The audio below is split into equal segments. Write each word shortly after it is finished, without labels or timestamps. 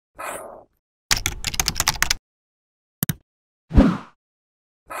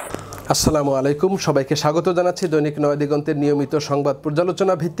আসসালামু আলাইকুম, সবাইকে স্বাগত জানাচ্ছি দৈনিক নয়া দিগন্তের নিয়মিত সংবাদ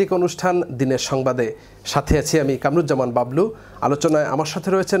পর্যালোচনা ভিত্তিক অনুষ্ঠান দিনের সংবাদে। সাথে আছি আমি কামরুজ্জামান বাবলু। আলোচনায় আমার সাথে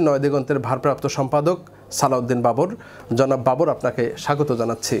রয়েছেন নয়া দিগন্তের ভারপ্রাপ্ত সম্পাদক সালাউদ্দিন বাবর। জনাব বাবর, আপনাকে স্বাগত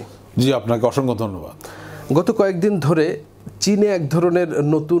জানাচ্ছি। জি, আপনাকে অসংখ্য ধন্যবাদ। গত কয়েকদিন ধরে চীনে এক ধরনের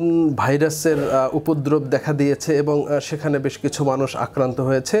নতুন ভাইরাসের উপদ্রব দেখা দিয়েছে এবং সেখানে বেশ কিছু মানুষ আক্রান্ত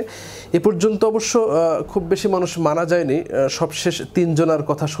হয়েছে। এ পর্যন্ত অবশ্য খুব বেশি মানুষ মারা যায়নি, সবশেষ 3 জনের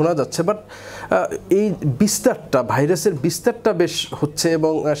কথা শোনা যাচ্ছে। বাট এই বিস্তারটা, ভাইরাসের বিস্তারটা বেশ হচ্ছে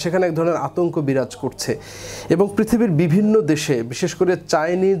এবং সেখানে এক ধরনের আতঙ্ক বিরাজ করছে এবং পৃথিবীর বিভিন্ন দেশে, বিশেষ করে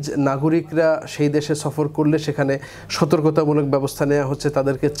চাইনিজ নাগরিকরা সেই দেশে সফর করলে সেখানে সতর্কতামূলক ব্যবস্থা নেওয়া হচ্ছে,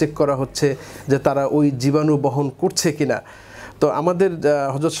 তাদেরকে চেক করা হচ্ছে যে তারা ওই জীবাণু বহন করছে কিনা। তো আমাদের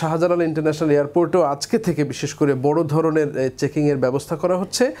হযরত শাহজালাল ইন্টারন্যাশনাল এয়ারপোর্টেও আজকে থেকে বিশেষ করে বড় ধরনের চেকিংয়ের ব্যবস্থা করা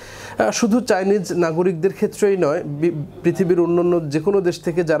হচ্ছে। শুধু চাইনিজ নাগরিকদের ক্ষেত্রেই নয়, পৃথিবীর অন্যান্য যে কোনো দেশ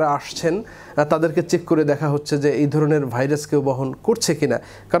থেকে যারা আসছেন তাদেরকে চেক করে দেখা হচ্ছে যে এই ধরনের ভাইরাস কেউ বহন করছে কিনা,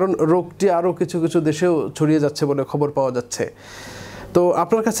 কারণ রোগটি আরও কিছু কিছু দেশেও ছড়িয়ে যাচ্ছে বলে খবর পাওয়া যাচ্ছে। তো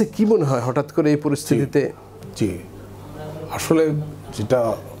আপনার কাছে কি মনে হয় হঠাৎ করে এই পরিস্থিতিতে? জি, আসলে যেটা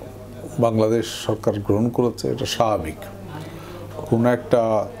বাংলাদেশ সরকার গ্রহণ করেছে এটা স্বাভাবিক। কোনো একটা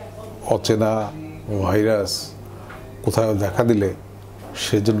অচেনা ভাইরাস কোথাও দেখা দিলে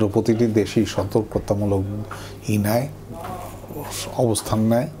সেজন্য প্রতিটি দেশই সতর্কতামূলক নেয়, অবস্থান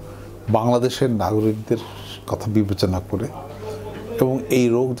নেয় বাংলাদেশের নাগরিকদের কথা বিবেচনা করে, এবং এই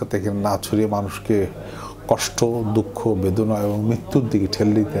রোগ যাতে না ছড়িয়ে মানুষকে কষ্ট, দুঃখ, বেদনা এবং মৃত্যুর দিকে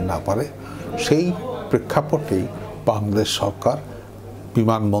ঠেলে দিতে না পারে, সেই প্রেক্ষাপটেই বাংলাদেশ সরকার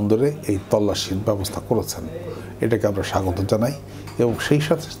বিমানবন্দরে এই তল্লাশির ব্যবস্থা করেছেন। এটাকে আমরা স্বাগত জানাই এবং সেই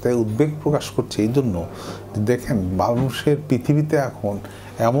সাথে সাথে উদ্বেগ প্রকাশ করছে এই জন্য, দেখেন মানুষের পৃথিবীতে এখন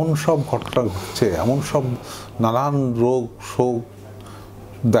এমন সব ঘটনা ঘটছে, এমন সব নানান রোগ শোক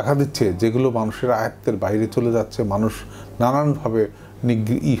দেখা দিচ্ছে যেগুলো মানুষের আয়ত্তের বাইরে চলে যাচ্ছে। মানুষ নানানভাবে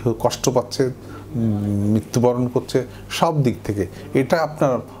কষ্ট পাচ্ছে, মৃত্যুবরণ করছে সব দিক থেকে। এটা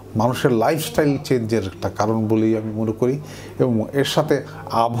আপনার মানুষের লাইফস্টাইল চেঞ্জের একটা কারণ বলেই আমি মনে করি, এবং এর সাথে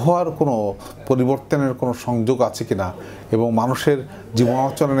আবহাওয়ার কোনো পরিবর্তনের কোনো সংযোগ আছে কিনা এবং মানুষের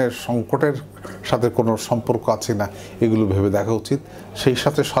জীবনাচরণের সংকটের সাথে কোনো সম্পর্ক আছে না, এগুলো ভেবে দেখা উচিত। সেই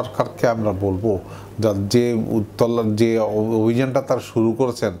সাথে সরকারকে আমরা বলবো যে অভিযানটা তারা শুরু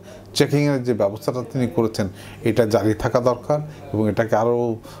করেছেন, চেকিংয়ের যে ব্যবস্থাটা তিনি করেছেন, এটা জারি থাকা দরকার এবং এটাকে আরও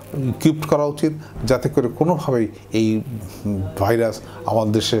ইকুইপড করা উচিত যাতে করে কোনোভাবেই এই ভাইরাস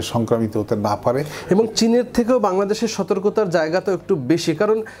আমাদের দেশে সংক্রামিত হতে না পারে। এবং চীনের থেকেও বাংলাদেশের সতর্কতার জায়গা তো একটু বেশি,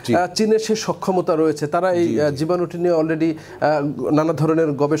 কারণ চীনের সে সক্ষমতা রয়েছে, তারা এই জীবাণুটি নিয়ে অলরেডি নানা ধরনের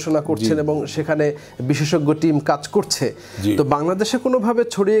গবেষণা করছেন এবং সেখানে বিশেষজ্ঞ টিম কাজ করছে। তো বাংলাদেশে কোনোভাবে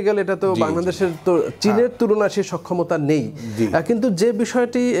ছড়িয়ে গেলে এটা তো বাংলাদেশের তো চীনের তুলনায় সেই সক্ষমতা নেই। কিন্তু যে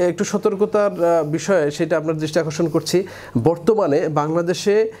বিষয়টি একটু সতর্কতার বিষয়, সেটা আপনার দৃষ্টি আকর্ষণ করছি। বর্তমানে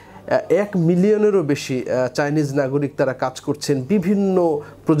বাংলাদেশে 1 মিলিয়নেরও বেশি চাইনিজ নাগরিক তারা কাজ করছেন, বিভিন্ন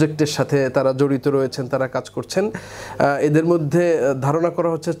প্রজেক্টের সাথে তারা জড়িত রয়েছেন, তারা কাজ করছেন। এদের মধ্যে ধারণা করা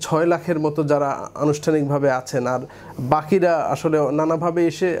হচ্ছে 6 লাখের মতো যারা আনুষ্ঠানিকভাবে আছেন, আর বাকিরা আসলে নানাভাবে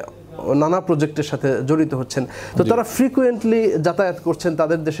এসে নানা প্রজেক্টের সাথে জড়িত হচ্ছেন। তো তারা ফ্রিকুয়েন্টলি যাতায়াত করছেন,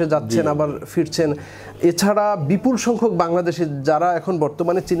 তাদের দেশে যাচ্ছেন আবার ফিরছেন। এছাড়া বিপুল সংখ্যক বাংলাদেশি যারা এখন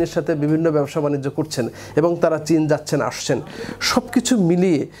বর্তমানে চীনের সাথে বিভিন্ন ব্যবসা বাণিজ্য করছেন এবং তারা চীন যাচ্ছেন আসছেন। সব কিছু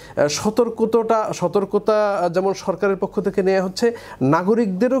মিলিয়ে সতর্কতা যেমন সরকারের পক্ষ থেকে নেওয়া হচ্ছে,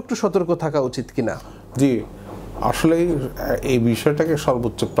 নাগরিকদেরও একটু সতর্ক থাকা উচিত কিনা? জি, আসলে এই বিষয়টাকে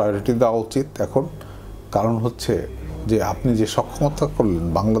সর্বোচ্চ প্রায়োরিটি দেওয়া উচিত এখন। কারণ হচ্ছে যে আপনি যে সক্ষমতা করলেন,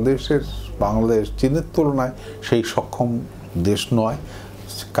 বাংলাদেশ চীনের তুলনায় সেই সক্ষম দেশ নয়।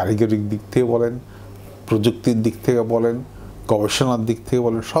 কারিগরিক দিক থেকে বলেন, প্রযুক্তির দিক থেকে বলেন, গবেষণার দিক থেকে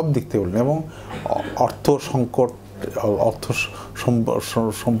বলেন, সব দিক থেকে বলেন, এবং অর্থ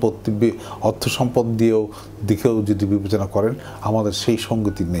সম্পদ দিকেও যদি বিবেচনা করেন, আমাদের সেই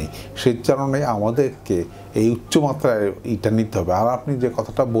সঙ্গতি নেই। সেই কারণে আমাদেরকে এই উচ্চমাত্রায় এটা নিতে হবে। আর আপনি যে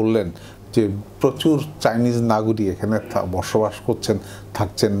কথাটা বললেন যে প্রচুর চাইনিজ নাগরিক এখানে বসবাস করছেন,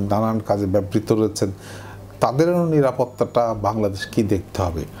 থাকছেন, নানান কাজে ব্যবহৃত রয়েছেন, তাদেরও নিরাপত্তাটা বাংলাদেশকেই দেখতে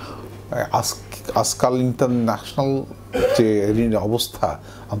হবে। আজকাল ইন্টারন্যাশনাল যে অবস্থা,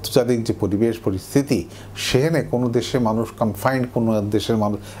 আন্তর্জাতিক যে পরিস্থিতি, সেখানে কোনো দেশে মানুষ কোনো দেশের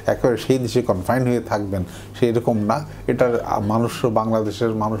মানুষ একেবারে সেই দেশে কনফাইন হয়ে থাকবেন সেই রকম না। এটার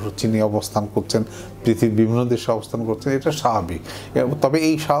বাংলাদেশের মানুষও চীনে অবস্থান করছেন, পৃথিবীর বিভিন্ন দেশে অবস্থান করছেন, এটা স্বাভাবিক। তবে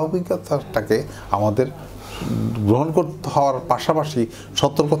এই স্বাভাবিকতাটাকে আমাদের গ্রহণ করতে হওয়ার পাশাপাশি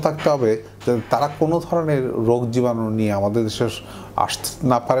সতর্ক থাকতে হবে যে তারা কোনো ধরনের রোগ জীবাণু নিয়ে আমাদের দেশের আসতে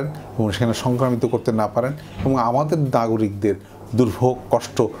না পারেন এবং সেখানে সংক্রামিত করতে না পারেন এবং আমাদের নাগরিকদের দুর্ভোগ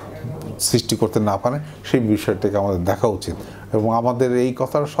কষ্ট সৃষ্টি করতে না পারেন, সেই বিষয়টাকে আমাদের দেখা উচিত এবং আমাদের এই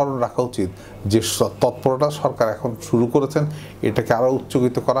কথাটা স্মরণ রাখা উচিত যে তৎপরতা সরকার এখন শুরু করেছেন, এটাকে আরও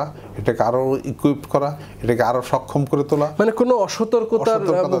উচ্চকিত করা, এটাকে আরও ইকুইপড করা, এটাকে আরও সক্ষম করে তোলা, মানে কোনো অসতর্কতার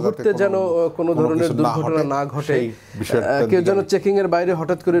মুহূর্তে যেন কোনো ধরনের দুর্ঘটনা না ঘটে, কেউ যেন চেকিং এর বাইরে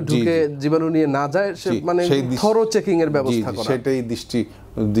হঠাৎ করে ঢুকে জীবাণু নিয়ে না যায়, মানে থরো চেকিং এর ব্যবস্থা করা, সেটাই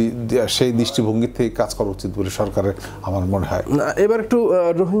সেই দৃষ্টিভঙ্গির থেকে কাজ করা উচিত বলে সরকারের আমার মনে হয়। এবার একটু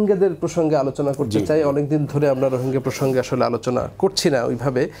রোহিঙ্গাদের প্রসঙ্গে আলোচনা করতে চাই। অনেকদিন ধরে আমরা রোহিঙ্গা প্রসঙ্গে আসলে আলোচনা করছি না,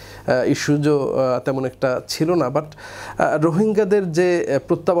 ওইভাবে ইস্যুজও তেমন একটা ছিল না, বাট রোহিঙ্গাদের যে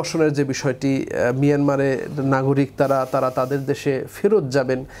প্রত্যাবাসনের যে বিষয়টি, মিয়ানমারে নাগরিক তারা তাদের দেশে ফেরত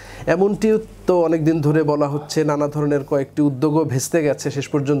যাবেন এমনটিও তো অনেকদিন ধরে বলা হচ্ছে, নানা ধরনের কয়েকটি উদ্যোগও ভেস্তে গেছে, শেষ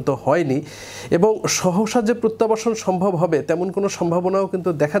পর্যন্ত হয়নি এবং সহসা যে প্রত্যাবাসন সম্ভব হবে তেমন কোনো সম্ভাবনাও কিন্তু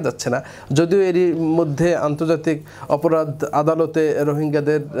দেখা যাচ্ছে না, যদিও এরই মধ্যে আন্তর্জাতিক অপরাধ আদালতে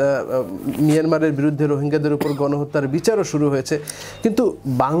রোহিঙ্গাদের মিয়ানমারের বিরুদ্ধে রোহিঙ্গাদের উপর গণহত্যার বিচারও শুরু হয়েছে, কিন্তু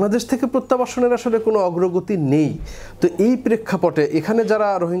বাংলাদেশ থেকে প্রত্যাবাসনের আসলে কোনো অগ্রগতি নেই। তো এই প্রেক্ষাপটে এখানে যারা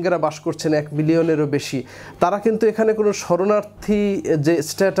রোহিঙ্গারা বাস করছেন 1 মিলিয়নেরও বেশি, তারা কিন্তু এখানে কোনো শরণার্থী যে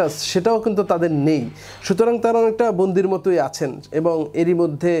স্ট্যাটাস সেটাও কিন্তু তাদের নেই, সুতরাং তারা অনেকটা বন্দির মতোই আছেন এবং এরই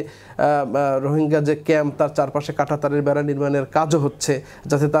মধ্যে রোহিঙ্গা যে ক্যাম্প তার চারপাশে কাঁটাতারের বেড়া নির্মাণের কাজও হচ্ছে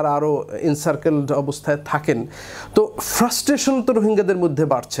যাতে তারা আরও ইনসার্কেলড অবস্থায় থাকেন। তো ফ্রাস্ট্রেশন তো রোহিঙ্গাদের মধ্যে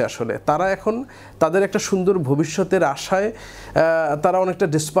বাড়ছে, আসলে তারা এখন তাদের একটা সুন্দর ভবিষ্যতের আশায় তারা অনেকটা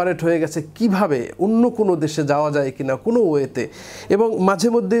ডিসপারেট হয়ে গেছে, কিভাবে অন্য কোনো দেশে যাওয়া যায় কিনা কোনো ওয়েতে, এবং মাঝে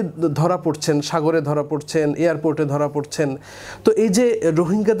মধ্যে ধরা পড়ছেন, সাগরে ধরা পড়ছেন, এয়ারপোর্টে ধরা পড়ছেন। তো এই যে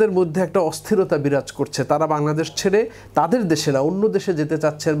রোহিঙ্গাদের মধ্যে একটা অস্থিরতা বিরাজ করছে, তারা বাংলাদেশ ছেড়ে তাদের দেশে না অন্য দেশে যেতে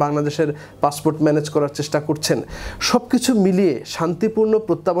চাচ্ছেন, বাংলাদেশের পাসপোর্ট ম্যানেজ করার চেষ্টা করছেন, সব কিছু মিলিয়ে শান্তিপূর্ণ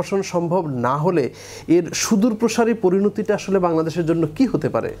প্রত্যাবাসন সম্ভব না হলে এর সুদূর প্রসারী পরিণতিটা আসলে বাংলাদেশের জন্য কি হতে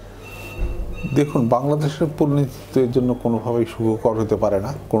পারে? দেখুন, বাংলাদেশের পরিণতি এর জন্য কোনোভাবেই সুখকর হতে পারে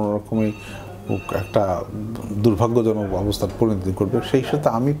না, কোনো রকমই একটা দুর্ভাগ্যজনক অবস্থার পরিণতি করবে। সেই সাথে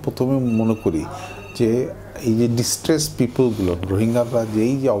আমি প্রথমে মনে করি যে এই যে ডিস্ট্রেস পিপলগুলো, রোহিঙ্গারা যে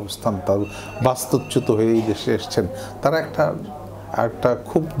এই যে অবস্থান, তার বাস্তুচ্যুত হয়ে এই দেশে এসছেন, তারা একটা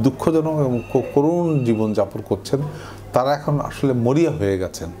খুব দুঃখজনক এবং করুণ জীবনযাপন করছেন। তারা এখন আসলে মরিয়া হয়ে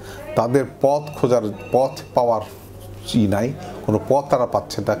গেছেন, তাদের পথ পাওয়ার নাই, কোনো পথ তারা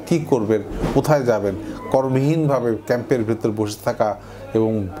পাচ্ছে না, কী করবেন, কোথায় যাবেন, কর্মহীনভাবে ক্যাম্পের ভেতর বসে থাকা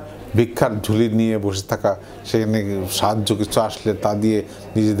এবং ভিক্ষার ঝুলি নিয়ে বসে থাকা, সেখানে সাহায্য কিছু আসলে তা দিয়ে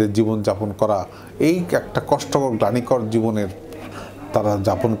নিজেদের জীবনযাপন করা, এই একটা কষ্টকর গ্লানিকর জীবনের তারা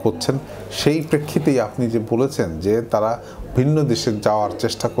যাপন করছেন। সেই প্রেক্ষিতেই আপনি যে বলেছেন যে তারা ভিন্ন দেশে যাওয়ার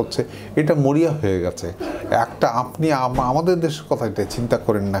চেষ্টা করছে, এটা মরিয়া হয়ে গেছে। আপনি আমাদের দেশের কথা এটা চিন্তা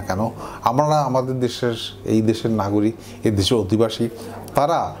করেন না কেন? আমরা আমাদের দেশের, এই দেশের নাগরিক, এই দেশের অধিবাসী,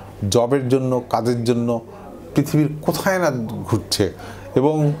 তারা জবের জন্য, কাজের জন্য পৃথিবীর কোথায় না ঘুরছে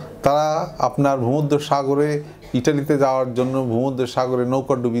এবং তারা আপনার ভূমধ্য সাগরে, ইটালিতে যাওয়ার জন্য ভূমধ্য সাগরে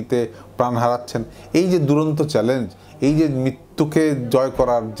নৌকাডুবিতে প্রাণ হারাচ্ছেন। এই যে দুরন্ত চ্যালেঞ্জ, এই যে মৃত্যুকে জয়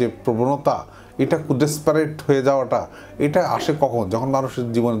করার যে প্রবণতা, এটা ডেসপারেট হয়ে যাওয়াটা, এটা আসে কখন? যখন মানুষের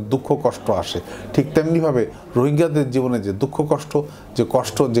জীবনে দুঃখ কষ্ট আসে। ঠিক তেমনিভাবে রোহিঙ্গাদের জীবনে যে দুঃখ কষ্ট,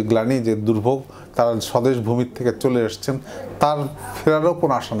 যে গ্লানি, যে দুর্ভোগ, তারা স্বদেশ ভূমির থেকে চলে এসছেন, তার ফেরারও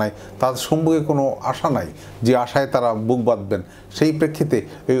কোনো আশা নাই, তার সম্মুখে কোনো আশা নাই যে আশায় তারা বুক বাঁধবেন। সেই প্রেক্ষিতে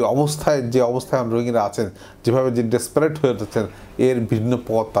এই যে অবস্থায় রোহিঙ্গারা আছেন, যেভাবে যে ডেসপারেট হয়ে উঠেছেন, এর ভিন্ন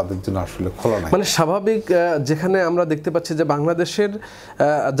পথ তাদের জন্য আসলে খোলা নাই। মানে স্বাভাবিক, যেখানে আমরা দেখতে পাচ্ছি যে বাংলাদেশের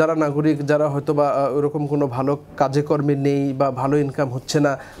যারা নাগরিক, যারা হয়তো বা ওরকম কোনো ভালো কাজে কর্মে নেই বা ভালো ইনকাম হচ্ছে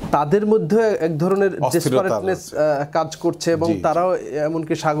না, তাদের মধ্যে এক ধরনের ডেসপারেটনেস কাজ করছে এবং তারাও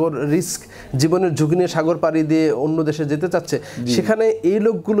এমনকি সাগর রিস্ক, জীবনের ঝুঁকি নিয়ে সাগর পাড়ি দিয়ে অন্য দেশে যেতে চাচ্ছে। সেখানে এই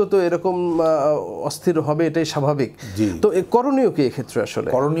লোকগুলো তো এরকম অস্থির হবে, এটাই স্বাভাবিক। তো করণীয় কি এক্ষেত্রে? আসলে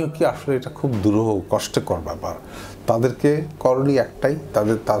করণীয় কি? আসলে এটা খুব দুরূহ, কষ্টকর ব্যাপার। তাদেরকে করণীয় একটাই,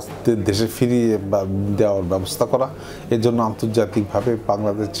 তাদের দেশে ফিরিয়ে দেওয়ার ব্যবস্থা করা। এর জন্য আন্তর্জাতিকভাবে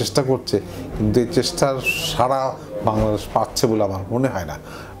বাংলাদেশ চেষ্টা করছে, কিন্তু এই চেষ্টার সাড়া বাংলাদেশ পাচ্ছে বলে আমার মনে হয় না।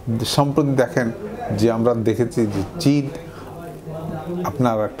 সম্প্রতি দেখেন যে আমরা দেখেছি যে চীন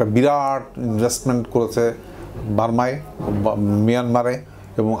আপনার একটা বিরাট ইনভেস্টমেন্ট করেছে মিয়ানমারে,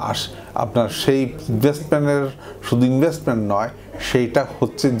 এবং আপনার সেই ইনভেস্টমেন্টের শুধু ইনভেস্টমেন্ট নয়, সেইটা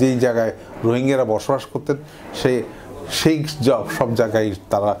হচ্ছে যেই জায়গায় রোহিঙ্গারা বসবাস করতেন, সেই সব জায়গায়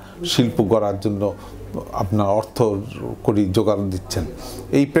তারা শিল্প গড়ার জন্য আপনার অর্থ করি জোগাড় দিচ্ছেন।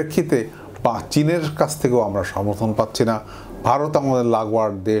 এই প্রেক্ষিতে চীনের কাছ থেকেও আমরা সমর্থন পাচ্ছি না। ভারত আমাদের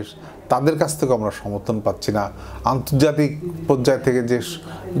লাগোয়ার দেশ, তাদের কাছ থেকে আমরা সমর্থন পাচ্ছি না। আন্তর্জাতিক পর্যায় থেকে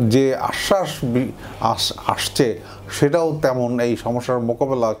যে আশ্বাস আসছে সেটাও তেমন এই সমস্যার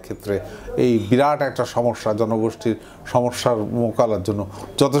মোকাবেলার ক্ষেত্রে এই বিরাট একটা সমস্যা জনগোষ্ঠীর সমস্যার মোকাবেলার জন্য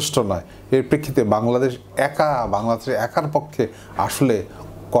যথেষ্ট নয়। এর প্রেক্ষিতে বাংলাদেশের একার পক্ষে আসলে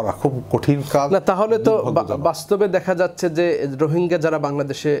করা খুব কঠিন কাজ না। তাহলে তো বাস্তবে দেখা যাচ্ছে যে রোহিঙ্গা যারা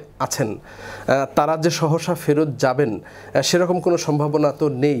বাংলাদেশে আছেন তারা যে সহসা ফেরত যাবেন সেরকম কোনো সম্ভাবনা তো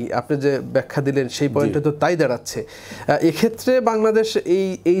নেই। আপনি যে ব্যাখ্যা দিলেন সেই পয়েন্টে তো তাই দাঁড়াচ্ছে। এক্ষেত্রে বাংলাদেশ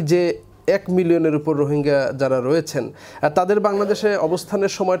এই যে 1 মিলিয়নের উপর রোহিঙ্গা যারা রয়েছেন তাদের বাংলাদেশে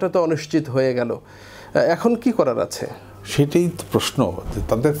অবস্থানের সময়টা তো অনিশ্চিত হয়ে গেল, এখন কি করার আছে? সেটাই তো প্রশ্ন, যে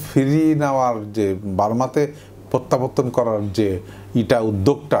তাদের ফিরিয়ে নেওয়ার যে বার্মাতে প্রত্যাবর্তন করার যে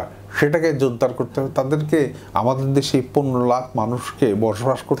উদ্যোগটা সেটাকে জোরদার করতে হবে। তাদেরকে আমাদের দেশে 15 লাখ মানুষকে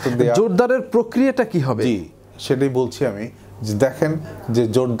বসবাস করতে দেওয়া, জোরদারের প্রক্রিয়াটা কি হবে? জি সেটাই বলছি আমি, যে দেখেন যে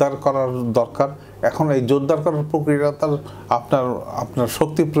জোরদার করার দরকার। এখন এই জোরদার করার প্রক্রিয়াটা তার আপনার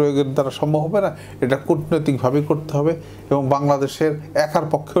শক্তি প্রয়োগের দ্বারা সম্ভব হবে না, এটা কূটনৈতিকভাবে করতে হবে এবং বাংলাদেশের একার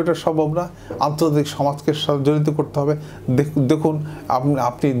পক্ষে এটা সম্ভব না, আন্তর্জাতিক সমাজকে জড়িত করতে হবে। দেখুন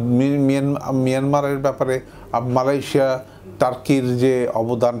আপনি মিয়ানমারের ব্যাপারে মালয়েশিয়া টার্কির যে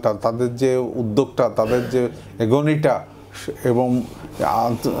অবদানটা, তাদের যে উদ্যোগটা, তাদের যে এগোনিটা এবং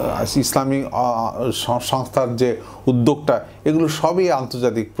ইসলামী সংস্থার যে উদ্যোগটা, এগুলো সবই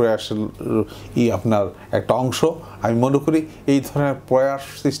আন্তর্জাতিক প্রয়াসের আপনার একটা অংশ। আমি মনে করি এই ধরনের প্রয়াস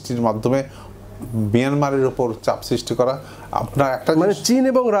সৃষ্টির মাধ্যমে মিয়ানমারের উপর চাপ সৃষ্টি করা আপনার একটা মানে চীন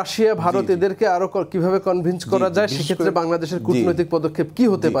এবং রাশিয়া ভারত এদেরকে আরো কিভাবে কনভিন্স করা যায়, সেক্ষেত্রে বাংলাদেশের কূটনৈতিক পদক্ষেপ কি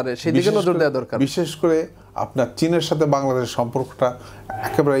হতে পারে সেদিকে নজর দেওয়া দরকার। বিশেষ করে আপনার চীনের সাথে বাংলাদেশের সম্পর্কটা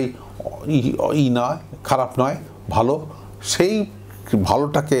একেবারেই নয়, খারাপ নয়, ভালো। সেই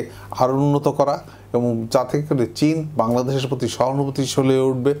ভালোটাকে আরো উন্নত করা এবং যাতে করে চীন বাংলাদেশের প্রতি সহানুভূতিশীল হয়ে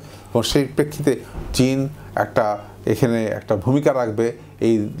উঠবে এবং সেই প্রেক্ষিতে চীন এখানে একটা ভূমিকা রাখবে,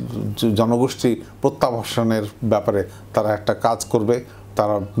 এই জনগোষ্ঠী প্রত্যাবাসনের ব্যাপারে তারা একটা কাজ করবে,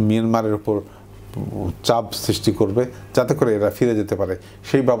 তারা মিয়ানমারের উপর চাপ সৃষ্টি করবে যাতে করে এরা ফিরে যেতে পারে,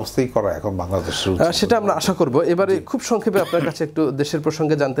 সেই ব্যবস্থাই করা এখন বাংলাদেশের, সেটা আমরা আশা করব। এবারে খুব সংক্ষেপে আপনার কাছে একটু দেশের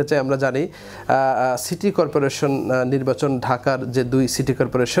প্রসঙ্গে জানতে চাই। আমরা জানি সিটি কর্পোরেশন নির্বাচন, ঢাকার যে 2 সিটি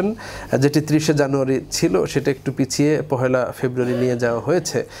কর্পোরেশন, যেটি 30শে জানুয়ারি ছিল সেটা একটু পিছিয়ে 1 ফেব্রুয়ারি নিয়ে যাওয়া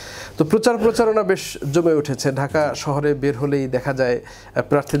হয়েছে। তো প্রচারণা বেশ জমে উঠেছে। ঢাকা শহরে বের হলেই দেখা যায়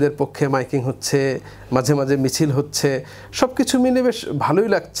প্রার্থীদের পক্ষে মাইকিং হচ্ছে, মাঝে মাঝে মিছিল হচ্ছে, সব কিছু মিলে বেশ ভালোই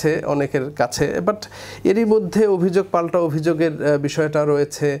লাগছে অনেকের কাছে। বাট এরই মধ্যে অভিযোগ পাল্টা অভিযোগের বিষয়টা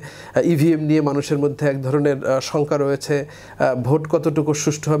রয়েছে। ইভিএম নিয়ে মানুষের মধ্যে এক ধরনের শঙ্কা রয়েছে, ভোট কতটুকু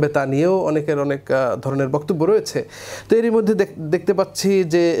সুষ্ঠু হবে তা নিয়েও অনেকের অনেক ধরনের বক্তব্য রয়েছে। তো এরই মধ্যে দেখতে পাচ্ছি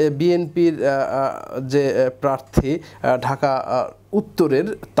যে বিএনপির যে প্রার্থী ঢাকা উত্তরের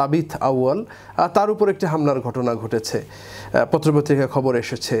তাবিথ আউয়াল, তার উপর একটি হামলার ঘটনা ঘটেছে, পত্রপত্রিকা খবর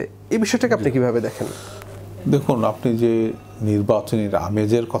এসেছে। এই বিষয়টাকে আপনি কিভাবে দেখেন? দেখুন, আপনি যে নির্বাচনের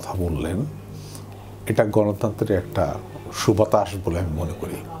আমেজের কথা বললেন, এটা গণতন্ত্রের একটা সুবাতাস বলে আমি মনে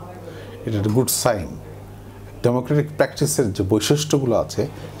করি। এটা একটা গুড সাইন। ডেমোক্রেটিক প্র্যাকটিসের যে বৈশিষ্ট্যগুলো আছে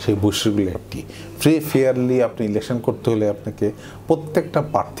সেই বৈশিষ্ট্যগুলো একটি ফেয়ারলি আপনি ইলেকশন করতে হলে আপনাকে প্রত্যেকটা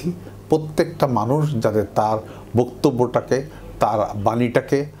প্রার্থী, প্রত্যেকটা মানুষ যাতে তার বক্তব্যটাকে, তার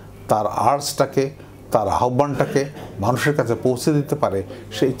বাণীটাকে, তার আর্টসটাকে, তার আহ্বানটাকে মানুষের কাছে পৌঁছে দিতে পারে,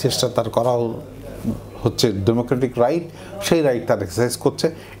 সেই চেষ্টা তার করা হচ্ছে ডেমোক্রেটিক রাইট। সেই রাইট তার এক্সারসাইজ করছে,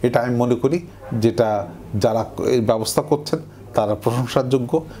 এটা আমি মনে করি যেটা যারা এই ব্যবস্থা করছেন তারা প্রশংসার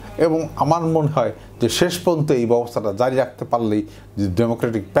যোগ্য। এবং আমার মনে হয় যে শেষ পর্যন্ত এই ব্যবস্থাটা জারি রাখতে পারলেই যে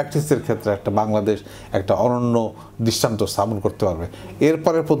ডেমোক্রেটিক প্র্যাকটিসের ক্ষেত্রে একটা বাংলাদেশ একটা অনন্য দৃষ্টান্ত স্থাপন করতে পারবে।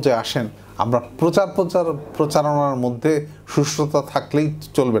 এরপরের পর্যায়ে আসেন, আমরা প্রচারণার মধ্যে সুষ্ঠুতা থাকলেই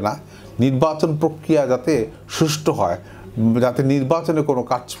চলবে না, নির্বাচন প্রক্রিয়া যাতে সুষ্ঠু হয়, যাতে নির্বাচনে কোনো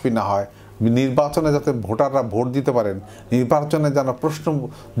কারচুপি না হয়, নির্বাচনে যাতে ভোটাররা ভোট দিতে পারেন, নির্বাচনে যেন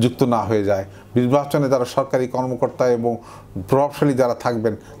প্রশ্নযুক্ত না হয়ে যায়, নির্বাচনে যারা সরকারি কর্মকর্তা এবং প্রভাবশালী যারা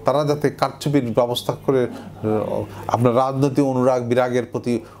থাকবেন তারা যাতে কারচুপির ব্যবস্থা করে আপনার রাজনৈতিক অনুরাগ বিরাগের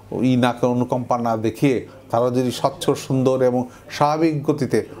প্রতি অনুকম্পা না দেখিয়ে তারা যদি স্বচ্ছ, সুন্দর এবং স্বাভাবিক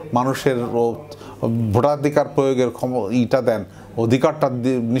গতিতে মানুষের ভোটাধিকার প্রয়োগের দেন, অধিকারটা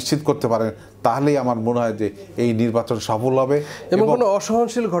নিশ্চিত করতে পারেন, তাহলেই আমার মনে হয় যে এই নির্বাচন সফল হবে এবং কোনো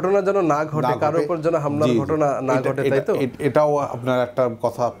অসহনশীল ঘটনা যেন না ঘটে, কারো উপর যেন হামলার ঘটনা না ঘটে। তাই তো এটাও আপনার একটা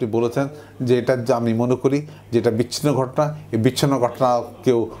কথা আপনি বলেছেন যে এটা আমি মনে করি যে এটা বিচ্ছিন্ন ঘটনা। এই বিচ্ছিন্ন ঘটনা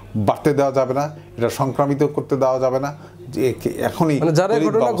কেউ বাড়তে দেওয়া যাবে না, এটা সংক্রামিত করতে দেওয়া যাবে না। যে এখনই মানে যারা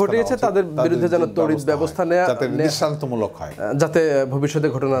ঘটনা ঘটিয়েছে তাদের বিরুদ্ধে যেন তড়িৎ ব্যবস্থা নেওয়া যাতে দৃষ্টান্তমূলক হয়, যাতে ভবিষ্যতে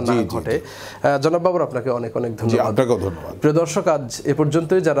ঘটনা না ঘটে। জনাব বাবর, আপনাকে অনেক অনেক ধন্যবাদ। আপনাকেও ধন্যবাদ। প্রিয় দর্শক, আজ এ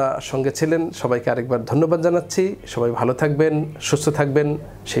পর্যন্তই। যারা সঙ্গে ছিলেন সবাইকে আরেকবার ধন্যবাদ জানাচ্ছি। সবাই ভালো থাকবেন, সুস্থ থাকবেন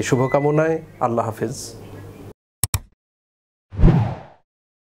সেই শুভকামনায়। আল্লাহ হাফেজ।